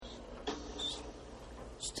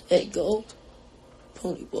Stay gold,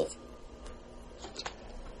 Pony Boy.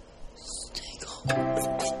 Stay gold.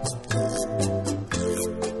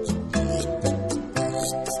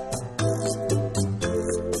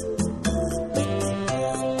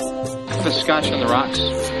 The scotch on the rocks,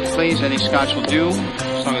 please. Any scotch will do,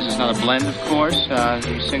 as long as it's not a blend, of course.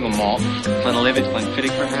 Single malt. Glenlivet,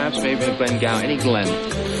 Glenfiddich, perhaps, maybe a Glengow, any Glen.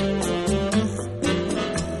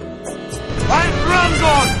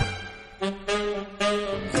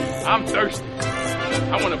 I'm thirsty.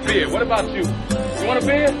 I want a beer. What about you? You want a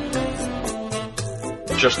beer?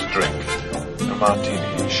 Just a drink. A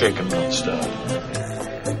martini, shaken, not stirred.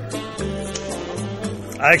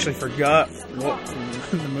 I actually forgot what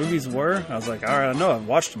the movies were. I was like, all right, I know I've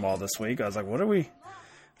watched them all this week. I was like, what are we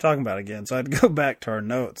talking about again? So I had to go back to our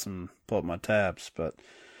notes and pull up my tabs. But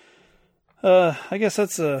I guess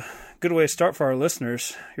that's a good way to start for our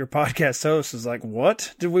listeners. Your podcast host is like,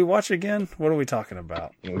 what did we watch again? What are we talking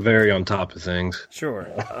about? Very on top of things. Sure.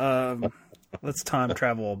 Let's time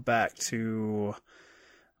travel back to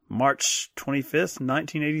March 25th,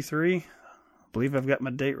 1983. I believe I've got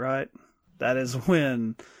my date right. That is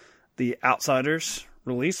when The Outsiders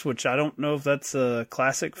released, which I don't know if that's a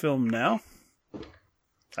classic film now.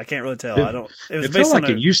 I can't really tell. It was based like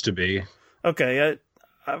on it used to be. Okay,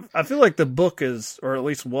 I feel like the book is, or at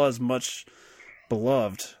least was, much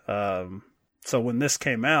beloved. So when this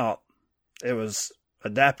came out, it was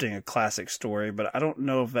adapting a classic story, but I don't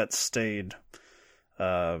know if that stayed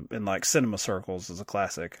in like cinema circles as a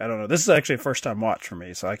classic. I don't know. This is actually a first time watch for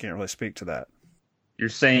me, so I can't really speak to that. You're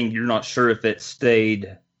saying you're not sure if it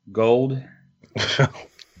stayed gold?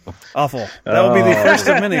 Awful. That would be the first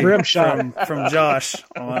of many from Josh.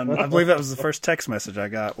 I believe that was the first text message I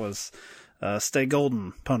got was, stay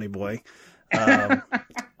golden, Pony Boy.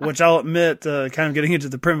 Which I'll admit, kind of getting into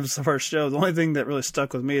the premise of our show, the only thing that really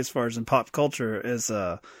stuck with me as far as in pop culture is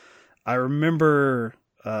I remember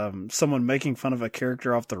someone making fun of a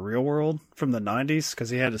character off The Real World from the 90s because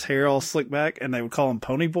he had his hair all slicked back and they would call him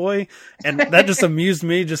Pony Boy. And that just amused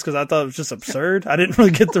me just because I thought it was just absurd. I didn't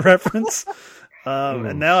really get the reference.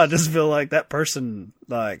 And now I just feel like that person,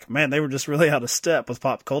 like, man, they were just really out of step with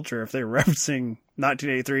pop culture if they were referencing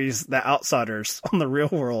 1983's The Outsiders on The Real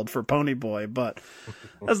World for Pony Boy. But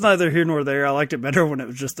that's neither here nor there. I liked it better when it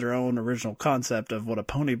was just their own original concept of what a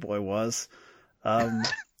Pony Boy was.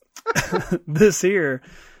 This here,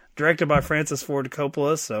 directed by Francis Ford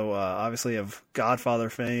Coppola, so obviously of Godfather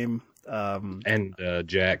fame. And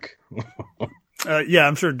Jack. Yeah,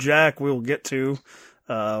 I'm sure Jack we'll get to.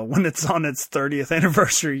 When it's on its 30th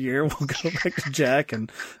anniversary year, we'll go back to Jack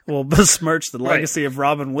and we'll besmirch the legacy of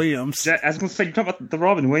Robin Williams. I was going to say, you're talking about the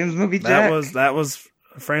Robin Williams movie, Jack? That was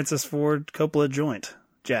Francis Ford Coppola joint,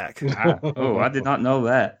 Jack. I did not know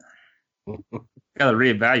that. Got to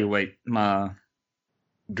reevaluate my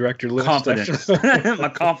director list. Confidence. My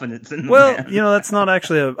confidence in the man. Well, that's not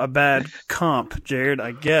actually a bad comp, Jared,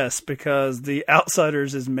 I guess, because The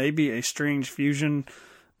Outsiders is maybe a strange fusion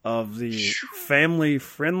of the family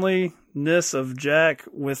friendliness of Jack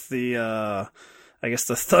with the, I guess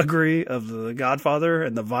the thuggery of the Godfather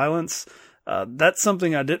and the violence. That's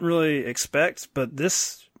something I didn't really expect, but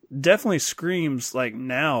this definitely screams like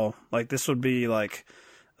now, like this would be like,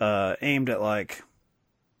 aimed at like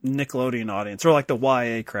Nickelodeon audience or like the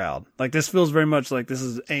YA crowd. Like this feels very much like this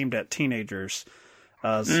is aimed at teenagers.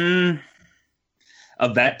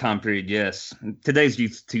 Of that time period, yes. Today's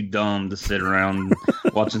youth's too dumb to sit around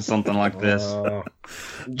watching something like this.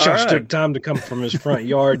 Josh took time to come from his front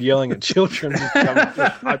yard yelling at children.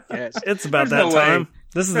 It's about that time.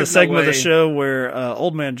 This is the segment of the show where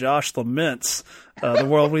old man Josh laments the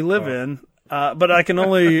world we live in. But I can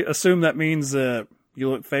only assume that means that you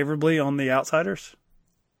look favorably on The Outsiders.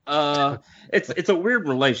 It's a weird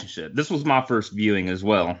relationship. This was my first viewing as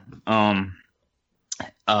well. I'm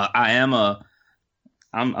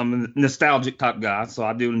a nostalgic type guy, so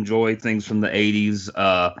I do enjoy things from the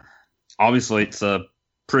 80s. Obviously, it's a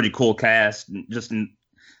pretty cool cast,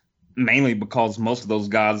 mainly because most of those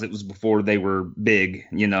guys, it was before they were big,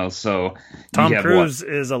 So Tom Cruise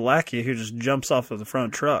is a lackey who just jumps off of the front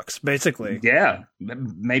of trucks, basically. Yeah,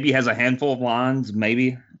 maybe has a handful of lines,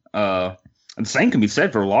 maybe. And the same can be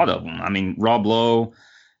said for a lot of them. I mean, Rob Lowe,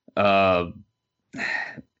 Emilio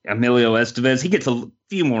Estevez, he gets a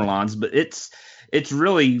few more lines, but it's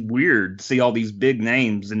really weird to see all these big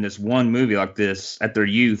names in this one movie like this at their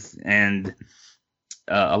youth, and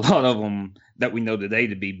a lot of them that we know today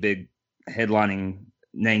to be big headlining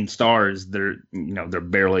name stars. They're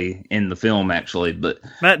barely in the film actually. But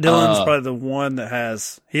Matt Dillon's probably the one that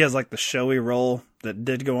has like the showy role that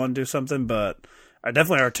did go on to do something, but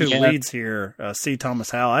definitely our two leads here. C.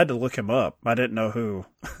 Thomas Howell. I had to look him up. I didn't know who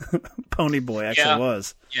Ponyboy actually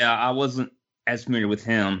was. Yeah, I wasn't as familiar with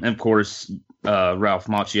him. And of course, Ralph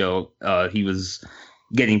Macchio, he was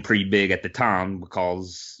getting pretty big at the time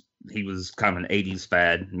because he was kind of an 80s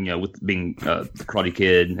fad, with being the Karate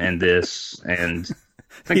Kid and this. And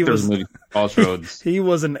I think there was a movie, Crossroads. He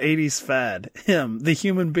was an 80s fad. Him, the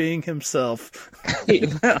human being himself.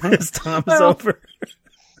 His time is over.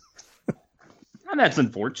 Well, that's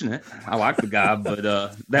unfortunate. I like the guy, but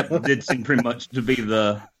that did seem pretty much to be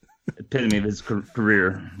the epitome of his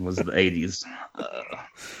career, was the 80s.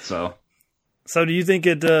 So do you think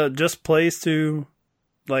it just plays to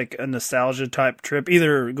like a nostalgia type trip,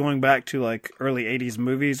 either going back to like early 80s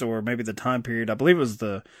movies or maybe the time period? I believe it was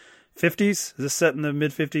the 50s. Is this set in the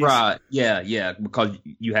mid 50s? Right. Yeah. Because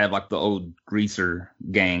you have like the old greaser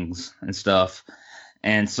gangs and stuff.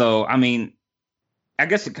 And so, I mean, I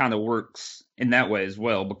guess it kind of works in that way as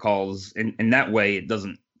well, because in that way it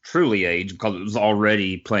doesn't truly age because it was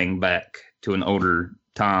already playing back to an older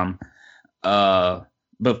time. But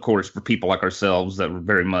of course, for people like ourselves that were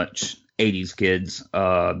very much 80s kids,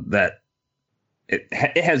 that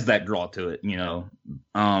it has that draw to it,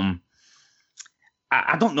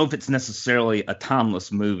 I don't know if it's necessarily a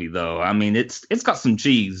timeless movie, though. I mean, it's got some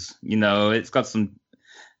cheese, it's got some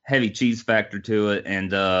heavy cheese factor to it,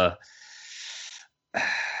 and I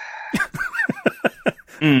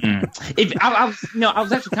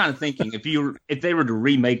was actually kind of thinking if they were to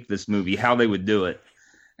remake this movie, how they would do it,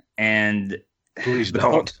 and please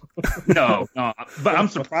don't. No, but I'm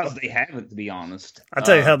surprised they haven't, to be honest. I'll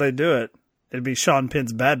tell you how they do it. It'd be Sean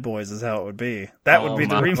Penn's Bad Boys is how it would be. That would be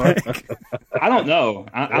the remake. I don't know.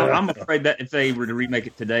 I'm afraid that if they were to remake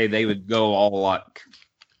it today, they would go all like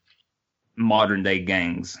modern day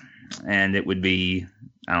gangs, and it would be,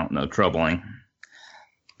 I don't know, troubling.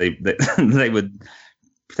 They would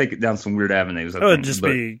take it down some weird avenues. It would just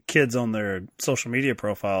be kids on their social media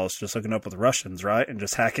profiles just hooking up with Russians, right? And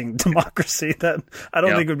just hacking democracy. That I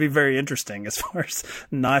don't think would be very interesting as far as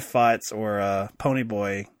knife fights or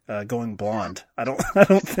Ponyboy going blonde. I don't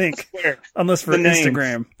think, unless for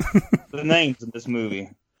Instagram. The names in this movie: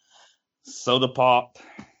 Soda Pop,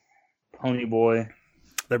 Ponyboy.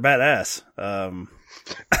 They're badass.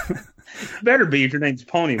 Better be if your name's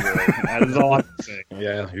Ponyboy. That is all I can say.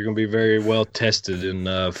 Yeah, you're gonna be very well tested in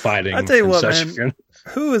fighting. I tell you what, man.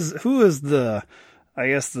 Who is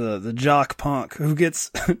the jock punk who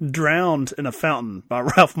gets drowned in a fountain by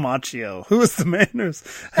Ralph Macchio? Who is the man who's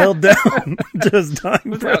held down to his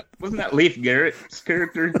dying breath? Wasn't that Leif Garrett's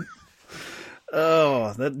character?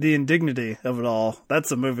 Oh, the indignity of it all.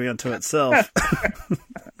 That's a movie unto itself.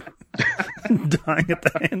 Dying at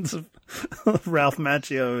the hands of Ralph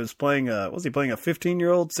Macchio, who's playing was he playing a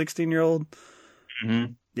 15-year-old, 16-year-old?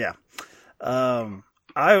 Mm-hmm. Yeah.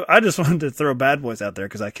 I just wanted to throw Bad Boys out there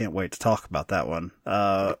because I can't wait to talk about that one.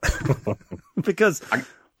 Because I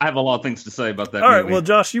have a lot of things to say about that. All right, movie. well,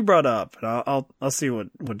 Josh, you brought up, and I'll see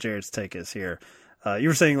what Jared's take is here. You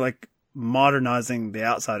were saying like modernizing The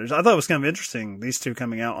Outsiders. I thought it was kind of interesting, these two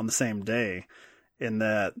coming out on the same day, in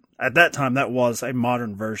that at that time that was a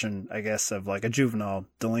modern version, I guess, of like a juvenile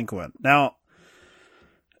delinquent. Now,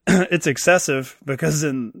 it's excessive because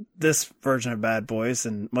in this version of Bad Boys,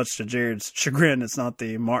 and much to Jared's chagrin, it's not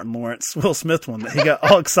the Martin Lawrence, Will Smith one that he got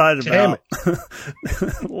all excited about.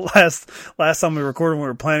 Last time we recorded when we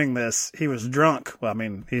were planning this, he was drunk. Well, I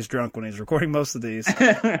mean, he's drunk when he's recording most of these.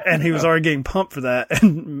 And he was already getting pumped for that.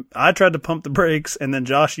 And I tried to pump the brakes, and then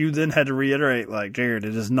Josh, you then had to reiterate, like, Jared,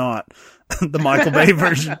 it is not the Michael Bay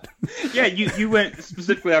version. Yeah, you went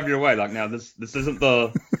specifically out of your way. Like, now this isn't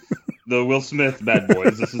the Will Smith Bad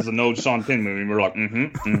Boys. This is an old Sean Penn movie. We're like,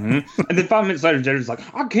 And then 5 minutes later, Jared's like,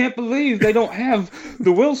 I can't believe they don't have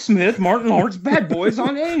the Will Smith, Martin Lawrence Bad Boys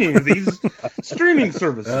on any of these streaming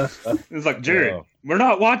services. It's like, Jared, we're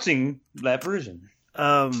not watching that version.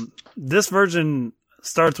 This version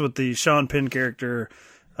starts with the Sean Penn character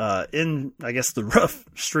in, I guess, the rough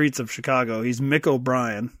streets of Chicago. He's Mick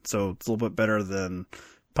O'Brien, so it's a little bit better than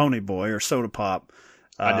Ponyboy or Soda Pop.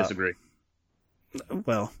 I disagree.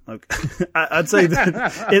 Well, okay. I'd say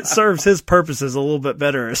that it serves his purposes a little bit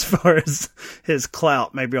better as far as his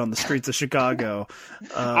clout, maybe on the streets of Chicago.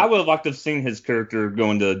 I would have liked to have seen his character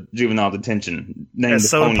go into juvenile detention, named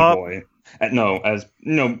Ponyboy.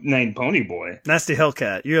 Named Ponyboy. Nasty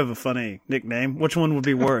Hellcat, you have a funny nickname. Which one would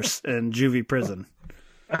be worse in juvie prison?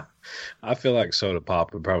 I feel like Soda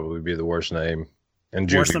Pop would probably be the worst name in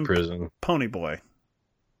juvie prison. Ponyboy.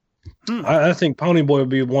 I think Ponyboy would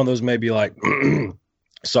be one of those maybe like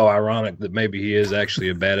so ironic that maybe he is actually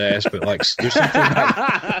a badass, but like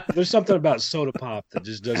there's something about Soda Pop that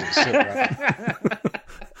just doesn't sit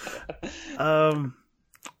right.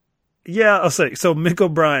 Yeah, I'll say so. Mick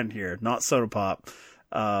O'Brien here, not Soda Pop.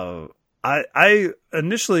 I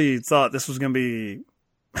initially thought this was going to be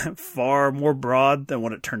far more broad than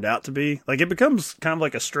what it turned out to be. Like, it becomes kind of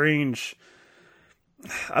like a strange,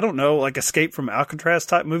 I don't know, like Escape from Alcatraz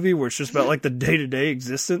type movie where it's just about like the day-to-day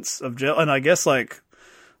existence of jail. And I guess like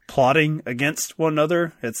plotting against one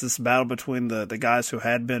another. It's this battle between the guys who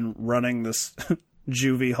had been running this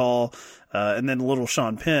juvie hall, and then little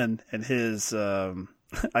Sean Penn and his,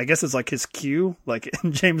 I guess it's like his Q, like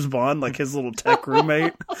in James Bond, like his little tech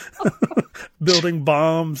roommate, building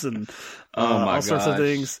bombs and all sorts of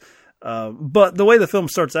things. But the way the film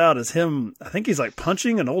starts out is him, I think he's like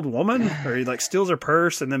punching an old woman, or he like steals her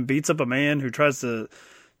purse and then beats up a man who tries to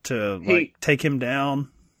take him down.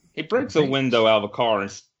 He breaks a window out of a car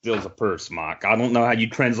and steals a purse, Mike. I don't know how you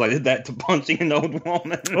translated that to punching an old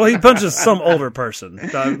woman. Well, he punches some older person,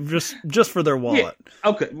 just for their wallet. Yeah.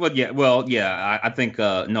 Okay. Well, yeah. I think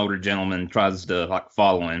an older gentleman tries to like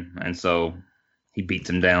follow him, and so he beats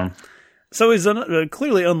him down. So he's a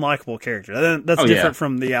clearly unlikable character. That's different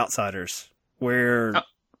from The Outsiders, where,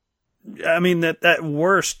 I mean, at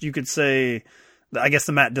worst you could say, I guess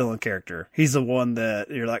the Matt Dillon character. He's the one that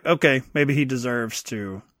you're like, okay, maybe he deserves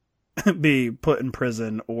to be put in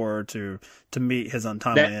prison or to meet his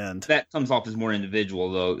untimely end. That comes off as more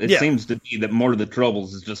individual, though. It seems to be that more of the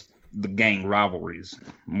troubles is just the gang rivalries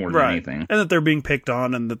more than anything. And that they're being picked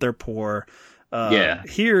on and that they're poor.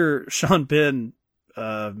 Here, Sean Penn,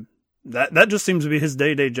 that just seems to be his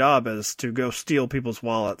day-to-day job, is to go steal people's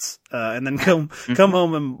wallets, and then come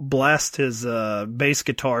home and blast his bass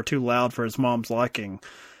guitar too loud for his mom's liking.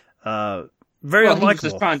 Very unlikable. He's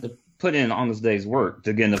just trying to put in an honest day's work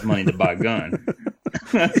to get enough money to buy a gun.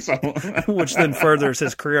 Which then furthers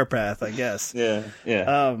his career path, I guess. Yeah.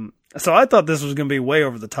 So I thought this was going to be way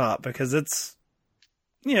over the top, because it's,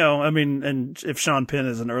 you know, I mean, and if Sean Penn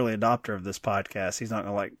is an early adopter of this podcast, he's not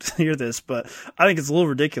going to like to hear this, but I think it's a little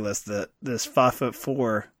ridiculous that this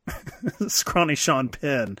 5'4" scrawny Sean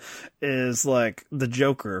Penn is like the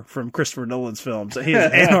Joker from Christopher Nolan's films. He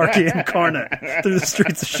is anarchy incarnate through the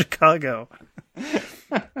streets of Chicago.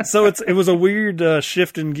 So it was a weird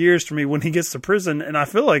shift in gears for me when he gets to prison, and I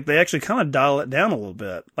feel like they actually kind of dial it down a little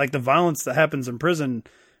bit. Like, the violence that happens in prison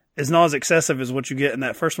is not as excessive as what you get in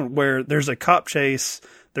that first one, where there's a cop chase,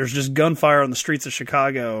 there's just gunfire on the streets of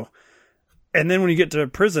Chicago, and then when you get to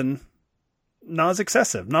prison, not as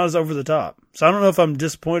excessive, not as over the top. So I don't know if I'm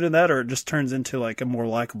disappointed in that, or it just turns into like a more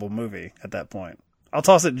likable movie at that point. I'll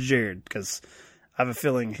toss it to Jared, because I have a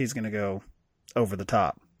feeling he's going to go over the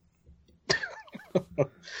top.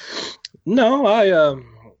 No,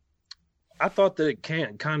 I thought that it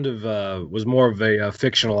kind of was more of a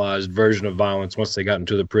fictionalized version of violence once they got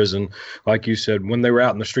into the prison. Like you said, when they were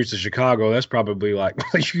out in the streets of Chicago, that's probably like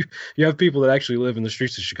you have people that actually live in the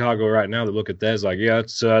streets of Chicago right now that look at that as like, yeah,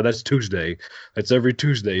 that's Tuesday. That's every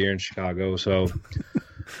Tuesday here in Chicago. So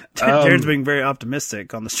Jared's being very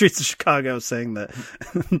optimistic on the streets of Chicago, saying that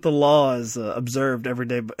the law is observed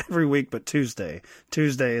every week, but Tuesday.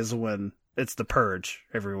 Tuesday is when it's the purge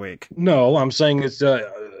every week. No, I'm saying it's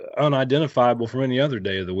unidentifiable from any other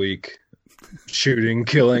day of the week. Shooting,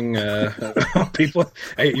 killing people,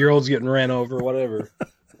 8-year-olds getting ran over, whatever.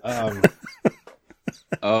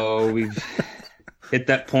 We've hit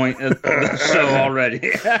that point of the show already.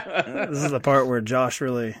 This is the part where Josh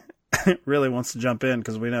really wants to jump in,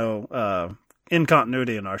 because we know in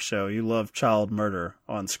continuity in our show, you love child murder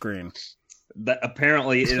on screen. That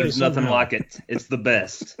apparently is nothing like it. It's the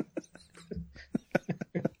best.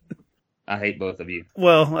 I hate both of you.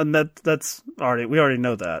 Well, and that's already, we already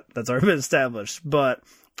know that. That's already been established. But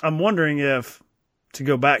I'm wondering if, to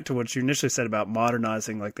go back to what you initially said about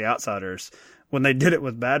modernizing like The Outsiders, when they did it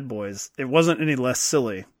with Bad Boys, it wasn't any less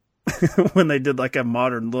silly when they did like a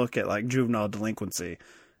modern look at like juvenile delinquency.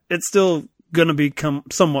 It's still going to become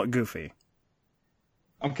somewhat goofy.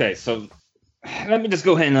 Okay, so let me just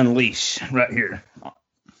go ahead and unleash right here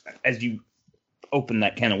as you open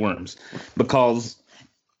that can of worms, because,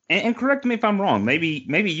 and correct me if I'm wrong, maybe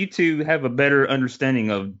you two have a better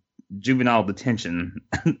understanding of juvenile detention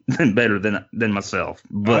than myself.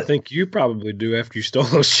 But I think you probably do after you stole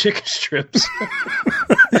those chicken strips.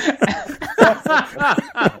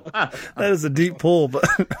 That is a deep pull, but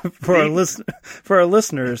for our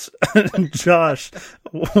listeners, Josh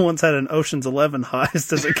once had an Ocean's 11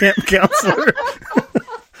 heist as a camp counselor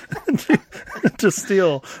to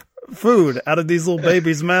steal food out of these little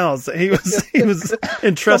babies' mouths that he was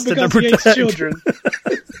entrusted to protect children.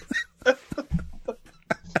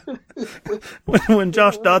 when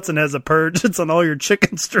Josh Dotson has a purge, it's on all your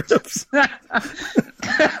chicken strips.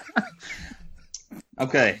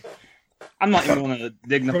 Okay. I'm not even going to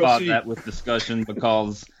dignify that with discussion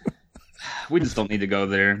because we just don't need to go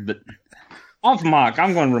there. But off mic,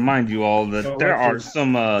 I'm going to remind you all that there are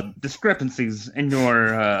some discrepancies in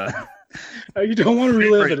your you don't want to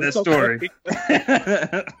relive it. It's story.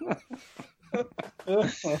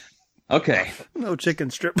 Okay. Okay. No chicken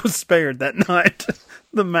strip was spared that night.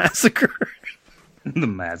 The massacre. The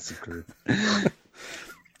massacre.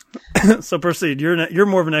 So proceed. You're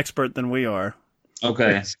more of an expert than we are.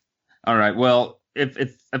 Okay. All right. Well,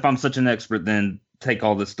 if I'm such an expert, then take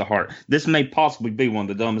all this to heart. This may possibly be one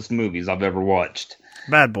of the dumbest movies I've ever watched.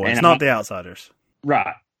 Bad Boys, not The Outsiders.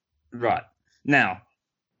 Right. Now,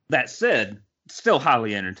 that said, it's still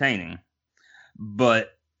highly entertaining, but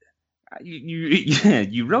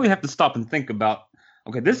you really have to stop and think about.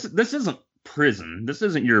 Okay, this isn't prison. This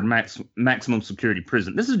isn't your maximum security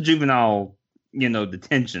prison. This is juvenile,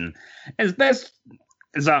 detention. As best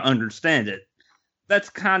as I understand it, that's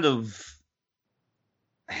kind of,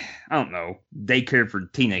 I don't know, daycare for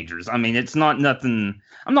teenagers. I mean, it's not nothing.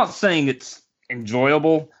 I'm not saying it's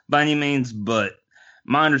enjoyable by any means, but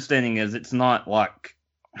my understanding is it's not like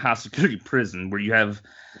high security prison where you have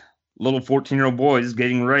little 14-year-old boys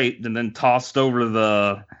getting raped and then tossed over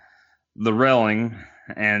the railing,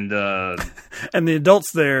 and and the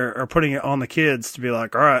adults there are putting it on the kids to be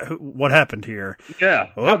like, all right, what happened here? Yeah,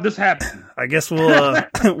 how'd this happen? I guess we'll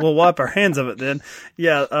we'll wipe our hands of it then.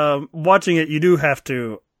 Yeah, watching it, you do have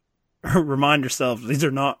to remind yourself these are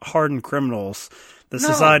not hardened criminals that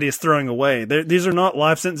society is throwing away. These are not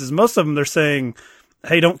life sentences. Most of them, they're saying,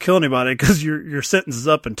 hey, don't kill anybody because your sentence is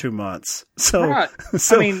up in 2 months. So, right.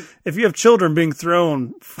 I mean, if you have children being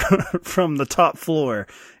thrown from the top floor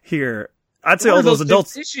here, I'd say all those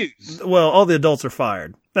adults. Issues? Well, all the adults are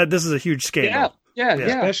fired. This is a huge scandal. Yeah.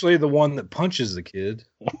 Especially the one that punches the kid.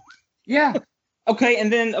 Yeah. Okay,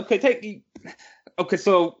 and then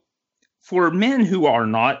so for men who are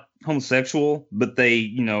not homosexual, but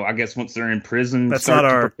they, I guess once they're in prison, that's not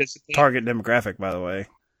our target demographic, by the way.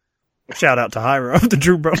 Shout out to Hyro of the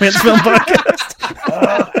Drew Bromance Film Podcast.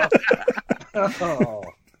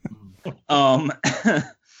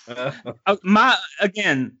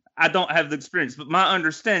 I don't have the experience, but my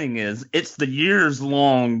understanding is it's the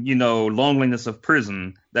years-long, loneliness of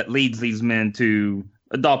prison that leads these men to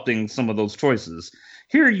adopting some of those choices.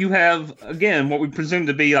 Here you have, again, what we presume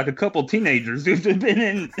to be like a couple teenagers who've been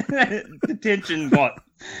in detention,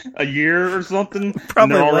 a year or something?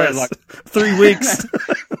 Probably less. 3 weeks.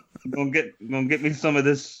 Gonna get me some of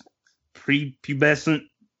this prepubescent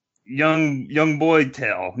young boy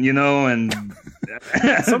tale, and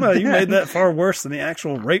somehow you made that far worse than the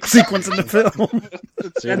actual rape sequence in the film.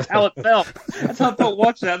 That's how it felt. That's how I felt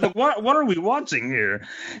watching that. Like, what are we watching here?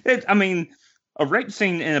 A rape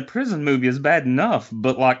scene in a prison movie is bad enough,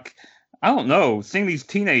 but I don't know, seeing these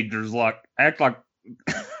teenagers act like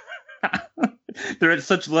they're at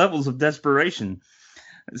such levels of desperation.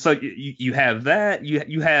 So you have that.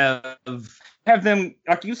 You have them,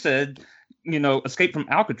 like you said, escape from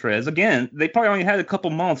Alcatraz. Again, they probably only had a couple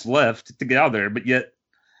months left to get out of there, but yet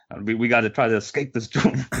we got to try to escape this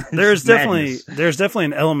joint. There's definitely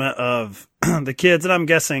an element of the kids, and I'm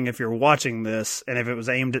guessing if you're watching this, and if it was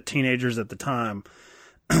aimed at teenagers at the time,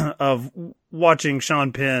 of watching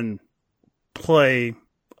Sean Penn play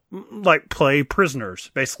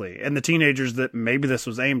prisoners, basically, and the teenagers that maybe this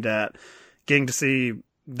was aimed at, getting to see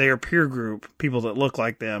their peer group, people that look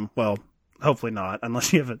like them, well, hopefully not,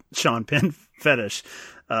 unless you have a Sean Penn fetish,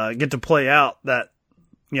 get to play out that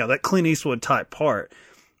Clint Eastwood type part.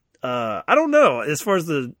 I don't know, as far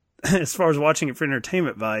as watching it for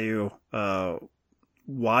entertainment value,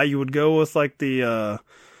 why you would go with the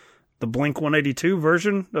Blink 182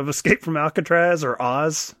 version of Escape from Alcatraz or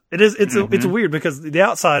Oz. It's weird because The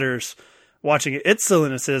Outsiders, watching it, its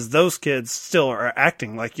silliness is those kids still are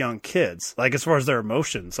acting like young kids, as far as their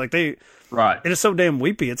emotions, right. It is so damn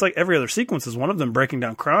weepy. It's like every other sequence is one of them breaking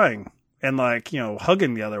down crying and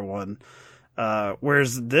hugging the other one.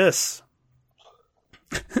 Whereas this,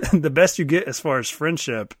 the best you get as far as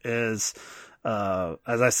friendship is,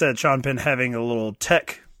 as I said, Sean Penn having a little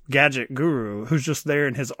tech gadget guru who's just there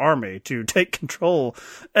in his army to take control.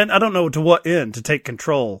 And I don't know to what end to take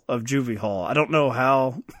control of Juvie Hall. I don't know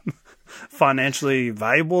how financially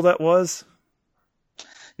valuable that was.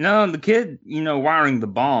 No, the kid, wiring the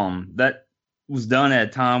bomb, that was done at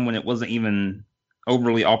a time when it wasn't even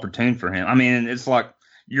overly opportune for him. I mean, it's like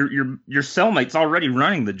your cellmate's already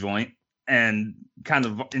running the joint and kind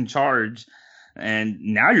of in charge, and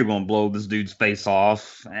now you're going to blow this dude's face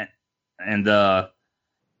off. And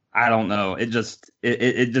I don't know. It just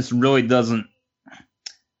really doesn't.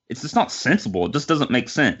 It's just not sensible. It just doesn't make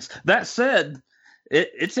sense. That said,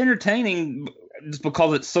 it's entertaining just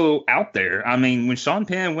because it's so out there. I mean, when Sean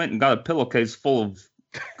Penn went and got a pillowcase full of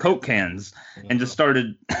Coke cans and just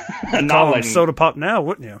started annihilating Soda Pop now,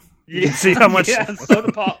 wouldn't you? You can see how much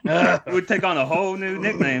Soda Pop would take on a whole new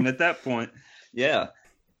nickname at that point. Yeah.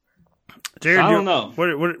 Jared, I don't know.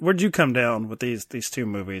 Where'd you come down with these two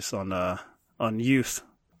movies on Youth?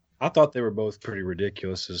 I thought they were both pretty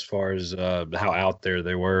ridiculous as far as how out there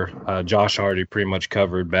they were. Josh already pretty much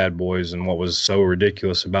covered Bad Boys and what was so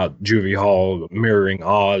ridiculous about Juvie Hall mirroring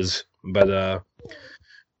Oz. But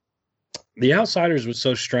The Outsiders was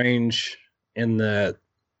so strange in that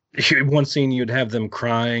one scene you'd have them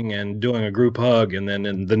crying and doing a group hug, and then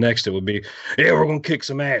in the next it would be, yeah, we're going to kick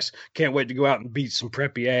some ass. Can't wait to go out and beat some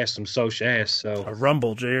preppy ass, some soch ass. So a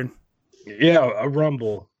rumble, Jared. Yeah, a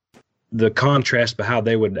rumble. The contrast of how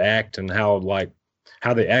they would act and how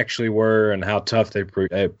they actually were and how tough they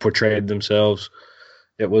portrayed themselves.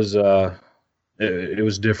 It was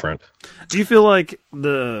different. Do you feel like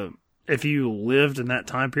if you lived in that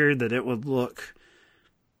time period that it would look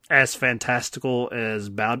as fantastical as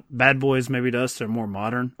Bad Boys maybe does to a more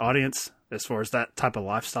modern audience as far as that type of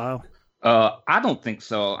lifestyle? I don't think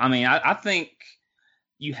so. I mean, I think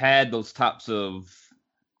you had those types of.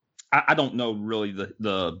 I don't know really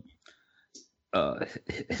the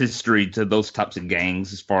history to those types of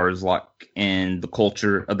gangs as far as like in the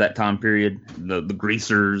culture of that time period, the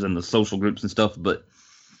greasers and the social groups and stuff. But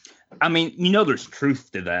I mean, there's truth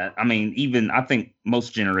to that. I mean, even I think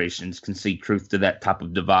most generations can see truth to that type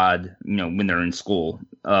of divide, when they're in school.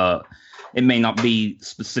 It may not be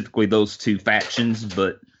specifically those two factions,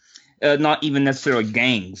 but not even necessarily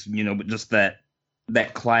gangs, but just that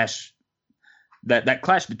clash. That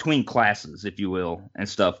clash between classes, if you will, and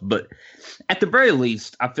stuff. But at the very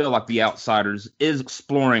least, I feel like The Outsiders is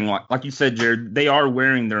exploring, like you said, Jared, they are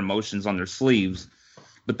wearing their emotions on their sleeves,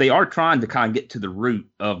 but they are trying to kind of get to the root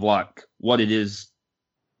of like what it is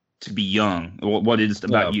to be young, what it is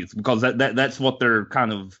about youth, because that's what they're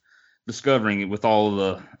kind of discovering with all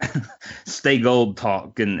the Stay Gold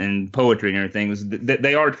talk and poetry and everything. Is that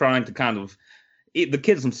they are trying to kind of. The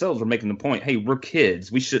kids themselves are making the point, hey, we're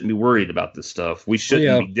kids. We shouldn't be worried about this stuff. We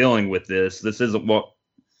shouldn't be dealing with this. This isn't what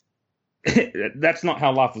 – that's not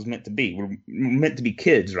how life was meant to be. We're meant to be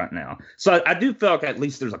kids right now. So I do feel like at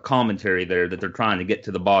least there's a commentary there that they're trying to get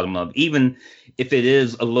to the bottom of, even if it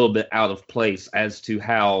is a little bit out of place as to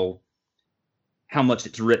how much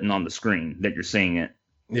it's written on the screen that you're seeing it.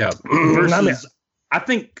 Yeah. Versus – I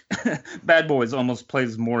think Bad Boys almost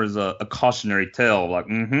plays more as a cautionary tale, like,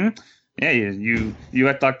 yeah, you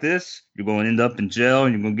act like this, you're going to end up in jail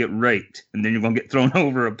and you're going to get raped. And then you're going to get thrown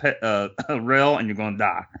over a rail and you're going to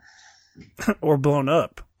die. Or blown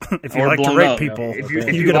up. If you like to rape people, if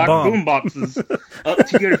you get like a bomb. boom boxes up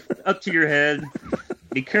to your head,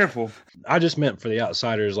 be careful. I just meant for The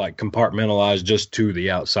Outsiders, like compartmentalized just to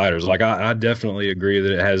The Outsiders. Like I definitely agree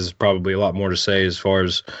that it has probably a lot more to say as far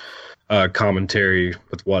as commentary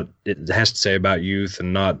with what it has to say about youth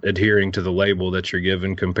and not adhering to the label that you're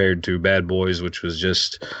given compared to Bad Boys, which was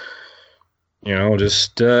just embrace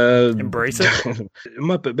it.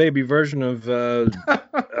 Muppet Baby version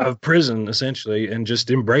of prison, essentially, and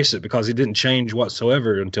just embrace it because he didn't change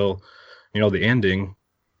whatsoever until the ending.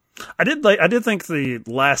 I did think the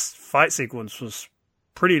last fight sequence was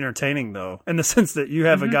pretty entertaining, though, in the sense that you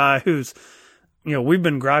have a guy who's, we've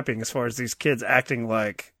been griping as far as these kids acting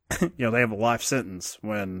like they have a life sentence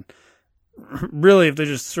when really if they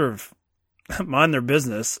just sort of mind their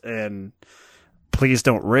business and please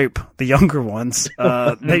don't rape the younger ones,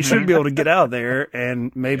 they should be able to get out of there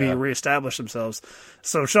and maybe reestablish themselves.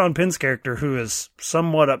 So Sean Penn's character, who is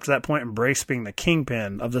somewhat up to that point embraced being the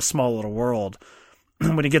kingpin of this small little world,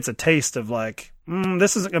 when he gets a taste of like,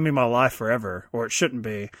 this isn't going to be my life forever, or it shouldn't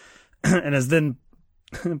be, and is then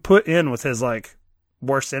put in with his like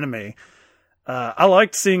worst enemy. I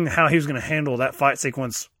liked seeing how he was going to handle that fight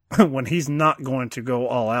sequence when he's not going to go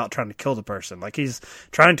all out trying to kill the person. Like he's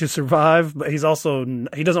trying to survive, but he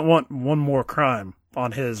doesn't want one more crime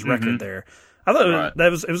on his record there. I thought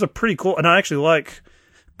it was a pretty cool, and I actually like,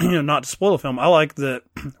 not to spoil the film, I like that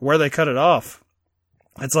where they cut it off.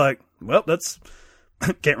 It's like, well,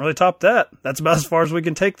 can't really top that. That's about as far as we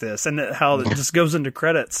can take this, and how it just goes into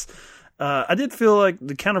credits. I did feel like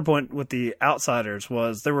the counterpoint with The Outsiders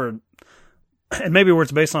was there were, and maybe where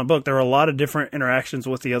it's based on a book, there were a lot of different interactions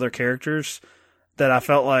with the other characters that I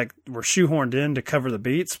felt like were shoehorned in to cover the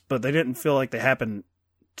beats, but they didn't feel like they happened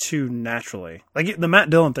too naturally. Like the Matt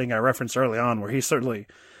Dillon thing I referenced early on, where he certainly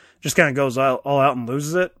just kind of goes all out and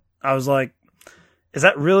loses it. I was like, is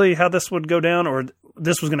that really how this would go down, or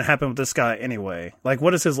this was going to happen with this guy anyway? Like,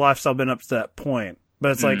 what has his lifestyle been up to that point?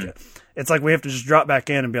 But it's like we have to just drop back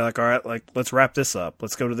in and be like, all right, like, let's wrap this up.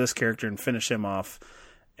 Let's go to this character and finish him off.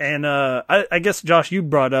 And I guess, Josh, you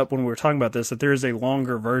brought up when we were talking about this that there is a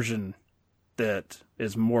longer version that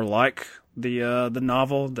is more like the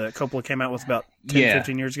novel that Coppola came out with about 10,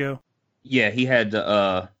 15 years ago. Yeah, he had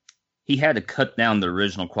to cut down the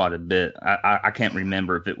original quite a bit. I can't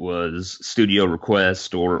remember if it was studio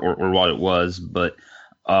request or what it was, but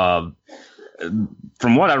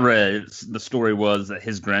from what I read, the story was that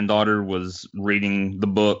his granddaughter was reading the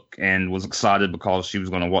book and was excited because she was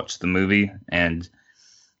going to watch the movie, and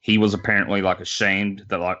he was apparently like ashamed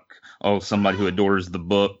that like, oh, somebody who adores the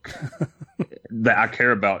book that I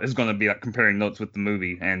care about is going to be like comparing notes with the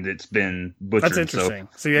movie, and it's been butchered. That's interesting.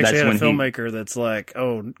 So you actually had a filmmaker that's like,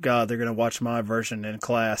 oh God, they're going to watch my version in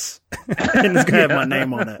class, and it's going to have my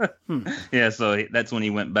name on it. Yeah, so that's when he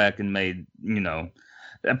went back and made,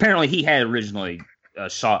 apparently he had originally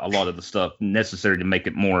shot a lot of the stuff necessary to make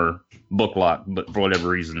it more book-like, but for whatever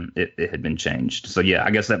reason, it had been changed. So yeah, I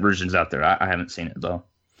guess that version's out there. I haven't seen it though.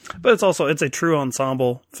 But it's a true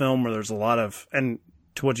ensemble film where there's a lot of, and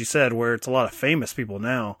to what you said, where it's a lot of famous people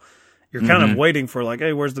now. You're kind of waiting for like,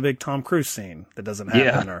 hey, where's the big Tom Cruise scene that doesn't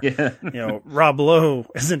happen? Or Rob Lowe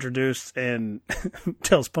is introduced and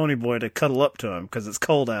tells Ponyboy to cuddle up to him because it's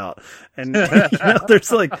cold out. And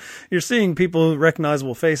there's like, you're seeing people with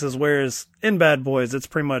recognizable faces, whereas in Bad Boys, it's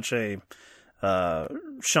pretty much a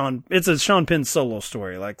Sean Penn solo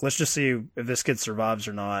story. Like, let's just see if this kid survives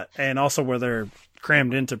or not. And also where they're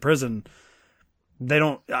crammed into prison,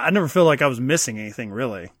 I never feel like I was missing anything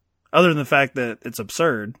really, other than the fact that it's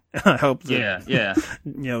absurd. I hope that,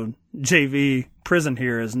 JV prison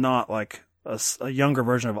here is not like a younger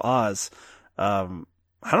version of Oz. I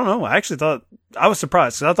don't know. I actually thought, I was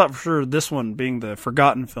surprised because I thought for sure this one being the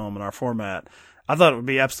forgotten film in our format, I thought it would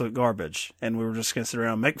be absolute garbage. And we were just going to sit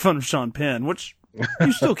around and make fun of Sean Penn, which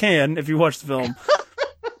you still can if you watch the film.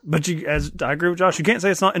 But as I agree with Josh, you can't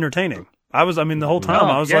say it's not entertaining. The whole time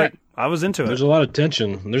I was into it. There's a lot of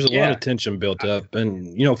tension. There's a lot of tension built up,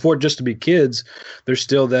 and for it just to be kids, there's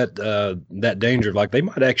still that danger of like they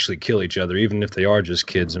might actually kill each other, even if they are just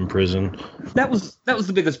kids in prison. That was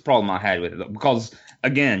the biggest problem I had with it, because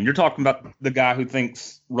again, you're talking about the guy who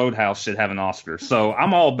thinks Roadhouse should have an Oscar. So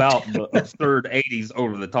I'm all about the absurd 80s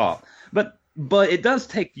over the top, But it does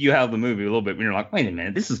take you out of the movie a little bit when you're like, wait a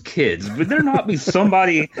minute, this is kids. Would there not be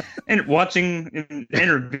somebody watching,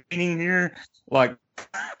 intervening here? Like,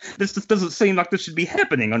 this just doesn't seem like this should be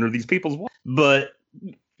happening under these people's watch. But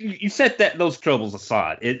you set those troubles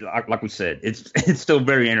aside. It, like we said, it's still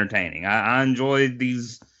very entertaining. I enjoyed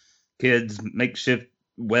these kids' makeshift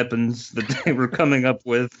weapons that they were coming up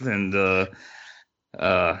with, and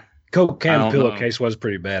Coke can pillowcase was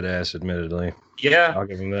pretty badass, admittedly. Yeah, I'll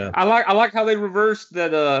give him that. I like how they reversed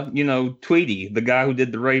that. Tweety, the guy who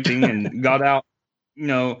did the raping and got out.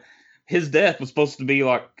 His death was supposed to be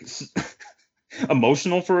like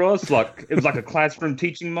emotional for us. Like it was like a classroom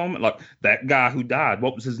teaching moment. Like that guy who died.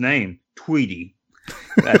 What was his name? Tweety.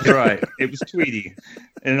 That's right. It was Tweety.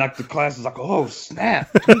 And like the class is like, oh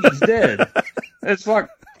snap, Tweety's dead. It's like,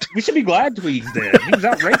 we should be glad Tweety's dead. He was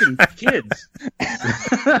out raping kids.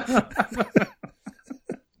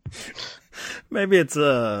 Maybe it's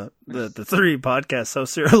the three podcast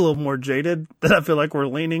hosts here are a little more jaded, that I feel like we're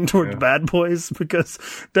leaning towards Bad Boys, because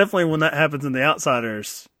definitely when that happens in The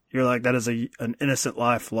Outsiders, you're like, that is an innocent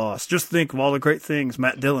life lost. Just think of all the great things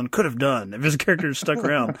Matt Dillon could have done if his character stuck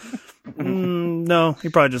around. No, he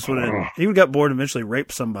probably just he would have got bored and eventually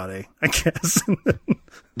raped somebody, I guess.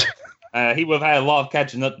 He would have had a lot of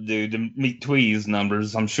catching up to do to meet Tweety's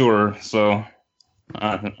numbers, I'm sure. So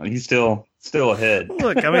he's still ahead.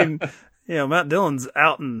 Look, I mean, Matt Dillon's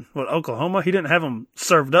out in Oklahoma. He didn't have them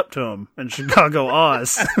served up to him in Chicago,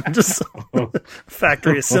 Oz. Just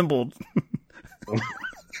factory assembled.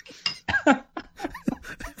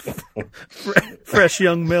 Fresh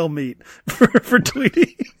young male meat for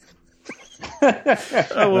Tweety. What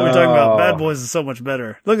are we talking about? Bad Boys is so much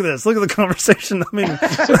better. Look at this. Look at the conversation. I mean,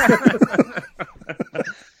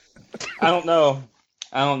 I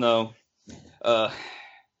don't know.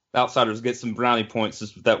 Outsiders get some brownie points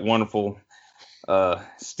just with that wonderful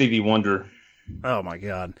Stevie Wonder. Oh my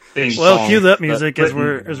God! Well, cue that music as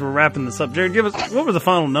we're wrapping this up. Jared, give us, what were the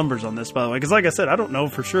final numbers on this, by the way? Because like I said, I don't know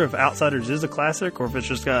for sure if Outsiders is a classic or if it's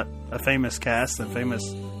just got a famous cast and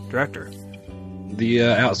famous director. The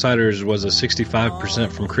Outsiders was a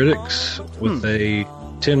 65% from critics with a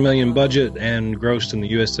 $10 million budget and grossed in the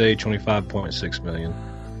USA $25.6 million.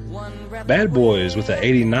 Bad Boys with an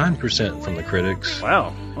 89% from the critics.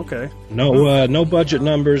 Wow. Okay. No budget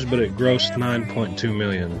numbers, but it grossed $9.2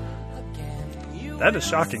 million. That is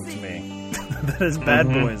shocking to me. That is Bad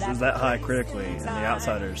Boys is that high critically, and The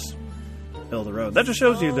Outsiders middle of the road. That just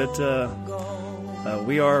shows you that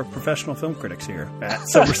we are professional film critics here at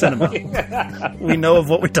Sober Cinema. We know of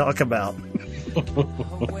what we talk about.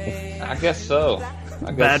 I guess so.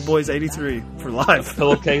 Bad Boys 83 for life. A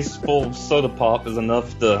pillowcase full of soda pop is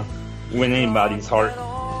enough to win anybody's heart.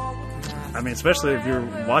 I mean, especially if you're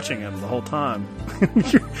watching him the whole time.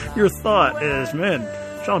 your thought is, man,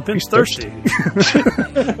 Sean Penn's thirsty.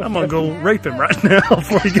 I'm going to go rape him right now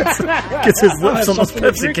before he gets his lips on those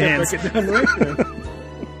Pepsi cans.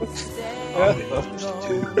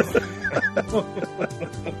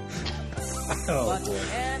 Oh, boy.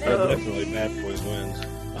 Definitely Bad Boys wins.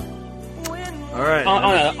 All right.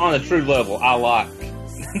 On a true level, I like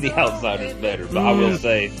The Outsiders better, but I will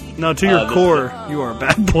say... No, to your core, you are a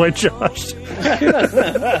bad boy, Josh.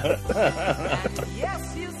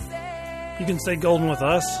 You can stay golden with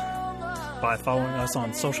us by following us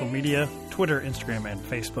on social media, Twitter, Instagram, and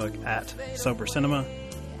Facebook at Sober Cinema.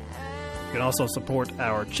 You can also support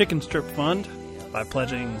our Chicken Strip Fund by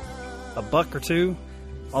pledging $1 or $2,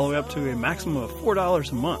 all the way up to a maximum of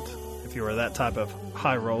 $4 a month if you are that type of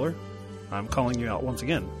high roller. I'm calling you out once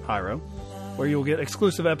again, Hyro, where you'll get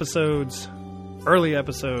exclusive episodes, early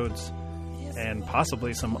episodes, and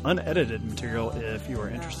possibly some unedited material if you are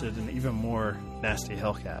interested in even more nasty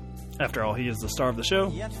Hellcat. After all, he is the star of the show,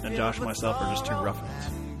 and Josh and myself are just two ruffians.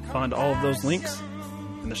 Find all of those links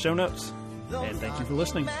in the show notes, and thank you for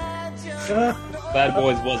listening. Bad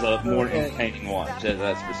Boys was a more entertaining watch,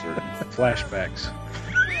 that's for certain. Flashbacks.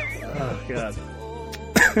 Oh, God.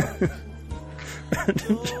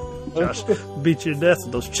 Josh beat you to death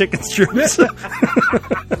with those chicken strips. I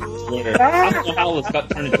don't know how this got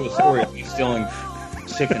turned into a story of you stealing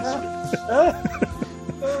chicken strips.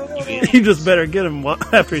 You just better get him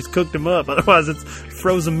after he's cooked him up, otherwise it's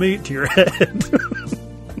frozen meat to your head.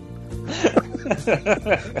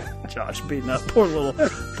 Josh beating up poor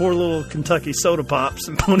little Kentucky soda pops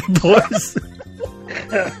and Pony Boys.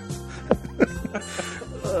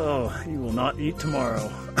 Oh, you will not eat tomorrow.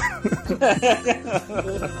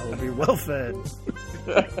 I will be well fed.